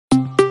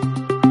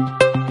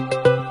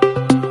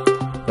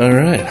All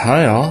right.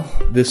 Hi, all.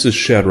 This is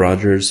Shad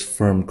Rogers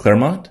from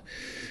Claremont,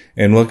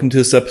 and welcome to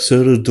this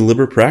episode of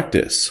Deliberate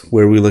Practice,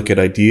 where we look at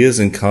ideas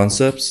and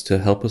concepts to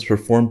help us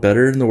perform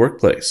better in the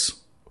workplace.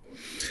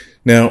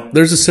 Now,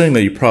 there's a saying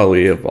that you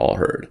probably have all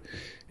heard.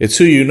 It's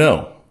who you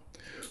know.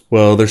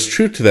 Well, there's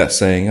truth to that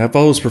saying. I've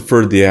always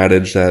preferred the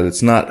adage that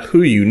it's not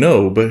who you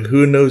know, but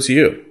who knows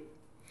you.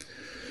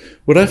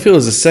 What I feel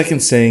is the second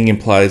saying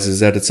implies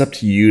is that it's up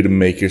to you to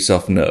make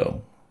yourself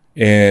know,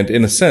 and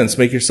in a sense,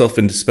 make yourself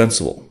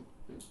indispensable.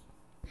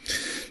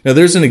 Now,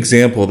 there's an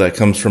example that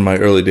comes from my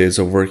early days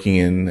of working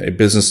in a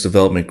business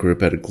development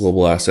group at a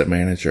global asset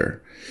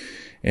manager.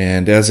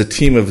 And as a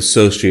team of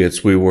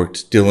associates, we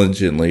worked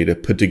diligently to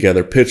put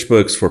together pitch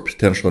books for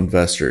potential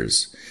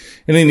investors.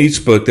 And in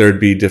each book, there would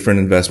be different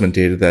investment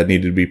data that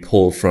needed to be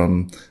pulled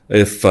from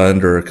a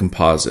fund or a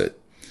composite.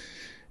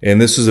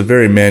 And this was a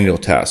very manual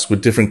task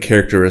with different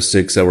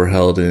characteristics that were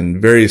held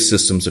in various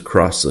systems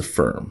across the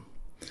firm.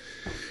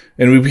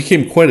 And we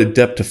became quite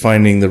adept to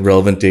finding the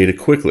relevant data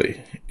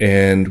quickly.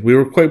 And we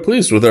were quite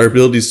pleased with our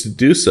abilities to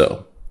do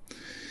so.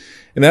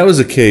 And that was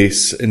the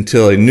case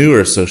until a newer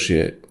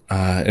associate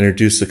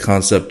introduced the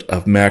concept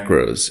of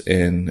macros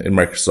in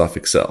Microsoft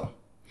Excel.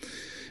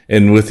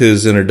 And with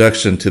his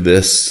introduction to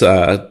this,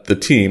 the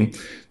team,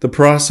 the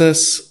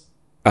process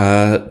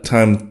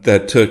time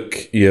that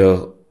took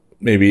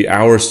maybe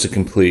hours to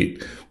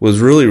complete was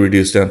really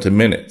reduced down to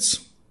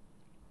minutes.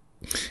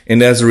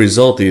 And as a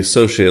result, the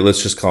associate,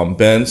 let's just call him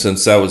Ben,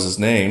 since that was his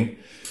name,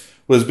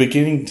 was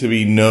beginning to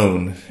be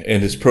known,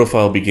 and his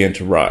profile began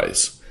to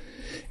rise.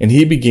 And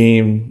he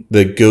became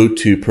the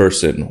go-to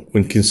person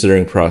when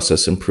considering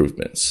process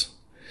improvements.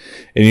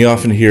 And you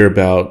often hear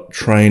about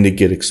trying to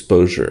get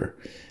exposure.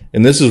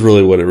 And this is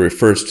really what it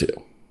refers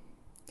to.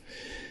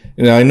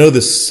 Now, I know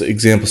this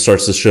example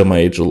starts to show my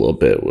age a little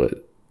bit,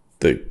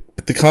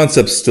 but the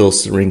concept still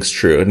rings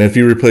true. And if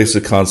you replace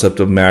the concept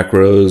of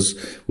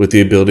macros with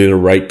the ability to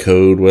write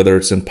code, whether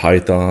it's in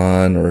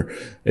Python or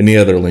any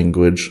other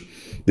language,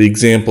 the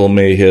example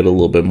may hit a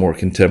little bit more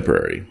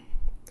contemporary.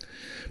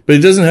 But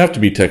it doesn't have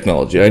to be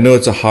technology. I know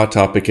it's a hot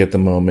topic at the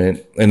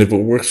moment, and if it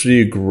works for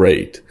you,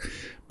 great.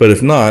 But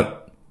if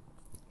not,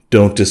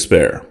 don't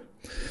despair.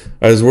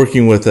 I was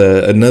working with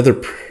another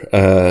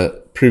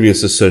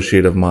previous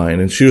associate of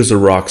mine, and she was a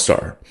rock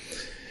star.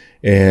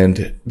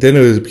 And then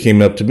it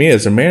became up to me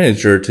as a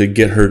manager to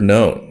get her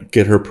known,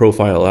 get her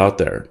profile out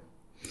there.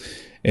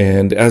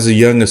 And as a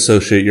young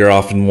associate, you're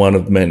often one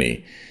of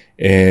many.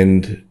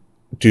 And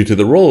due to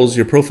the roles,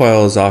 your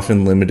profile is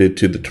often limited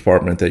to the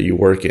department that you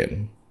work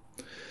in.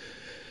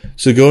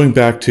 So going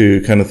back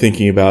to kind of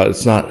thinking about,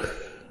 it's not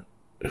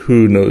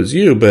who knows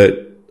you,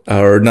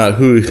 or not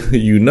who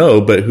you know,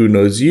 but who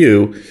knows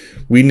you,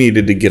 we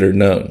needed to get her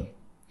known.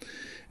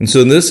 And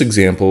so in this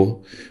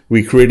example,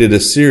 we created a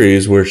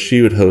series where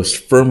she would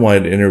host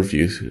firm-wide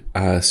interview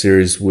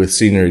series with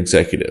senior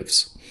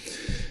executives.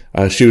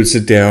 She would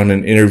sit down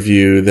and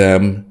interview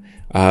them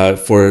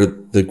for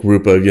the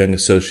group of young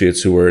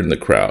associates who were in the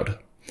crowd.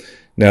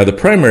 Now, the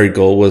primary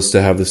goal was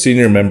to have the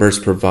senior members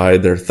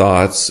provide their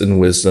thoughts and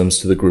wisdoms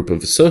to the group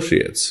of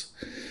associates.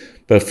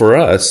 But for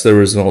us, there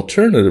was an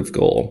alternative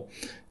goal,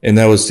 and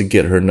that was to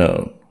get her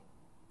known.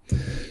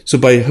 So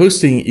by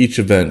hosting each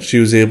event, she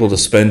was able to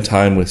spend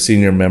time with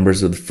senior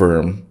members of the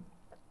firm,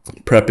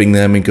 prepping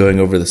them and going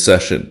over the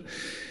session.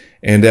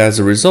 And as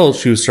a result,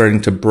 she was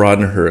starting to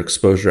broaden her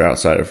exposure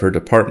outside of her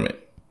department.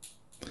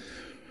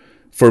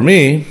 For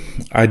me,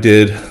 I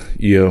did,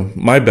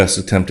 my best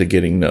attempt at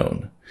getting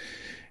known.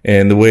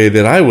 And the way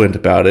that I went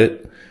about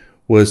it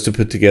was to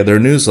put together a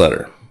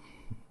newsletter.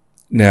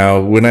 Now,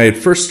 when I had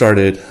first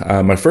started,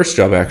 my first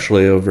job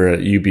actually over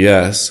at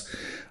UBS,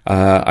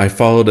 I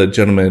followed a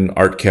gentleman,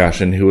 Art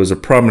Cashin, who was a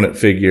prominent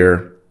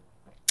figure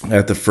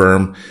at the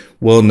firm,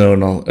 well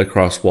known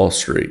across Wall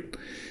Street.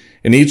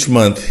 And each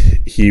month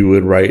he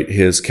would write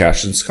his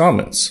Cashin's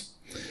comments.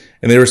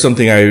 And they were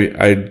something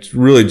I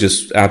really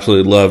just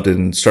absolutely loved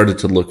and started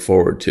to look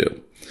forward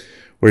to,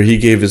 where he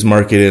gave his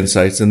market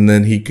insights, and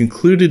then he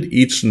concluded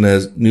each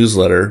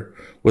newsletter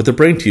with a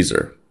brain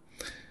teaser.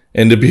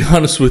 And to be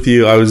honest with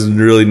you, I was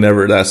really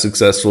never that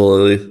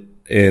successful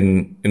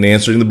in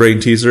answering the brain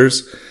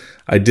teasers.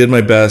 I did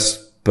my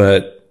best,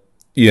 but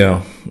they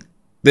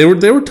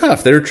were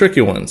tough. They were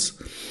tricky ones.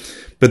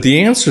 But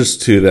the answers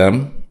to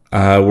them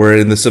were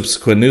in the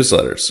subsequent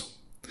newsletters.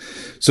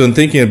 So in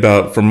thinking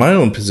about from my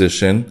own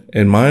position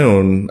and my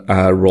own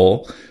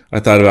role, I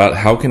thought about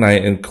how can I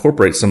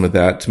incorporate some of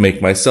that to make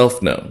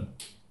myself known.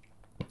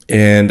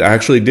 And I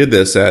actually did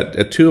this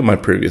at two of my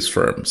previous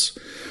firms,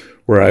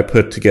 where I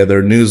put together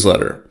a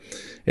newsletter.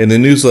 And the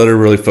newsletter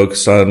really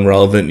focused on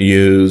relevant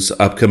news,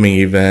 upcoming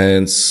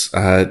events,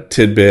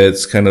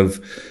 tidbits, kind of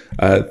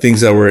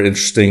things that were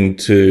interesting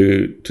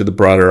to the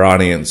broader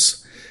audience.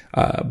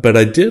 But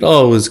I did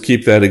always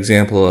keep that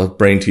example of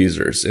brain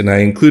teasers, and I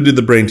included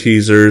the brain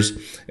teasers,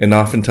 and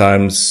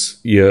oftentimes,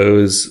 it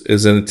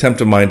was an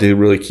attempt of mine to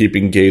really keep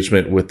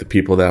engagement with the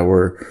people that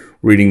were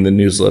reading the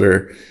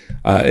newsletter,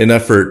 an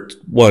effort,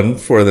 one,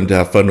 for them to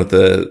have fun with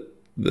the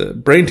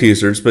brain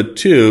teasers, but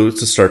two,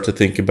 to start to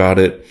think about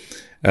it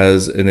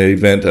as an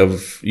event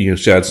of,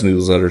 Shad's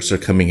newsletters are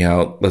coming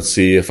out. Let's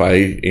see if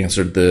I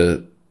answered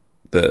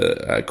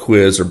the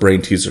quiz or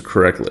brain teaser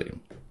correctly.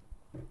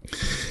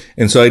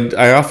 And so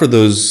I offer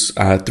those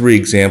 3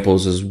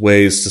 examples as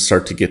ways to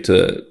start to get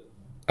to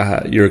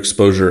your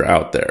exposure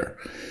out there.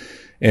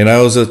 And I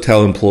always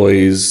tell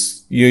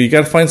employees, you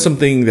got to find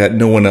something that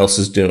no one else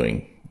is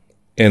doing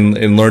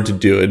and learn to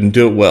do it and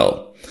do it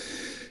well.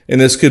 And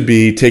this could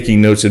be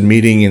taking notes in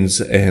meetings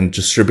and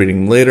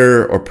distributing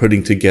later, or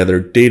putting together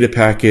data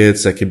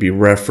packets that can be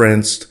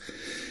referenced.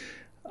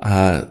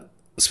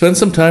 Spend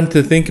some time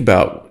to think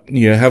about,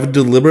 have a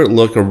deliberate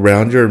look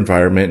around your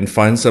environment and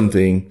find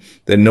something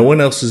that no one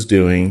else is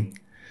doing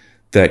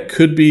that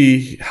could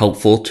be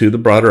helpful to the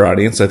broader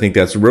audience. I think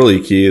that's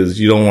really key, is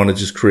you don't want to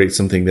just create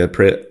something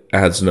that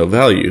adds no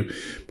value,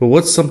 but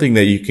what's something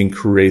that you can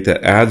create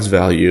that adds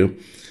value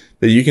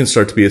that you can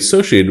start to be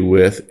associated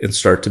with and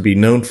start to be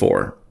known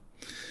for.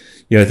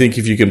 I think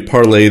if you can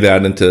parlay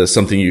that into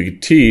something you can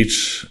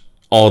teach,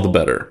 all the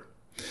better.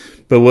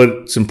 But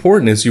what's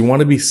important is you want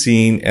to be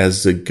seen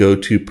as the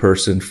go-to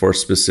person for a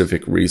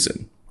specific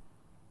reason.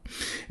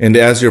 And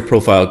as your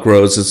profile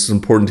grows, it's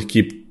important to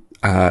keep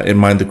in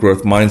mind the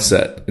growth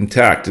mindset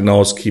intact and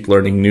always keep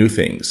learning new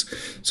things,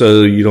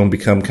 so you don't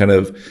become kind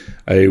of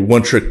a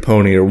one-trick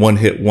pony or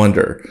one-hit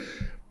wonder.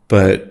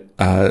 But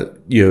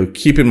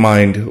keep in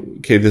mind,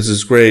 okay, this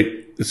is great.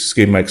 This is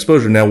getting my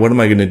exposure. Now, what am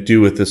I going to do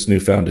with this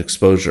newfound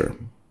exposure?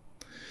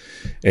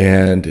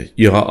 And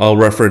I'll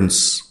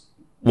reference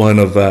one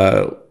of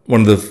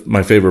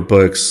my favorite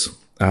books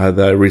that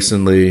I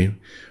recently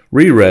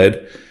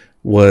reread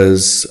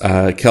was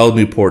Cal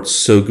Newport's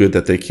 "So Good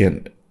That They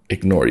Can't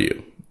Ignore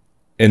You."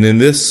 And in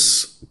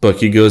this book,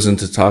 he goes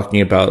into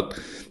talking about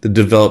the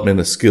development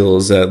of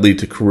skills that lead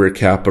to career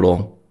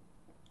capital.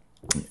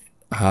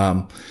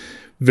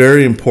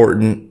 Very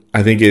important.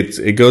 I think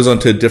it goes on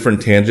to a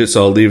different tangent,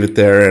 so I'll leave it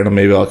there, and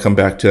maybe I'll come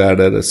back to that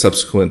at a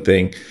subsequent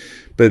thing.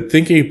 But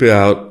thinking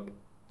about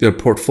the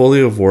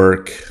portfolio of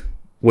work,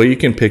 what you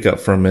can pick up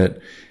from it,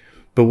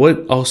 but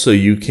what also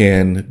you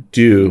can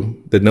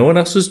do that no one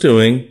else is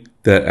doing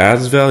that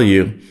adds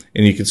value,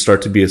 and you can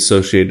start to be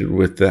associated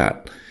with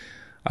that.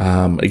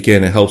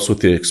 Again, it helps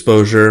with the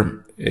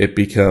exposure. It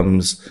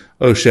becomes,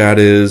 Shad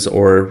is,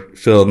 or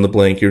fill in the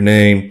blank your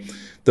name,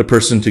 the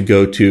person to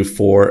go to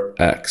for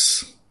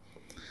X.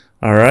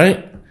 All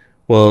right.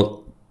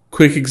 Well,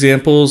 quick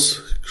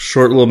examples,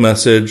 short little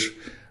message,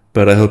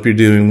 but I hope you're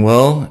doing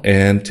well,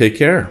 and take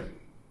care.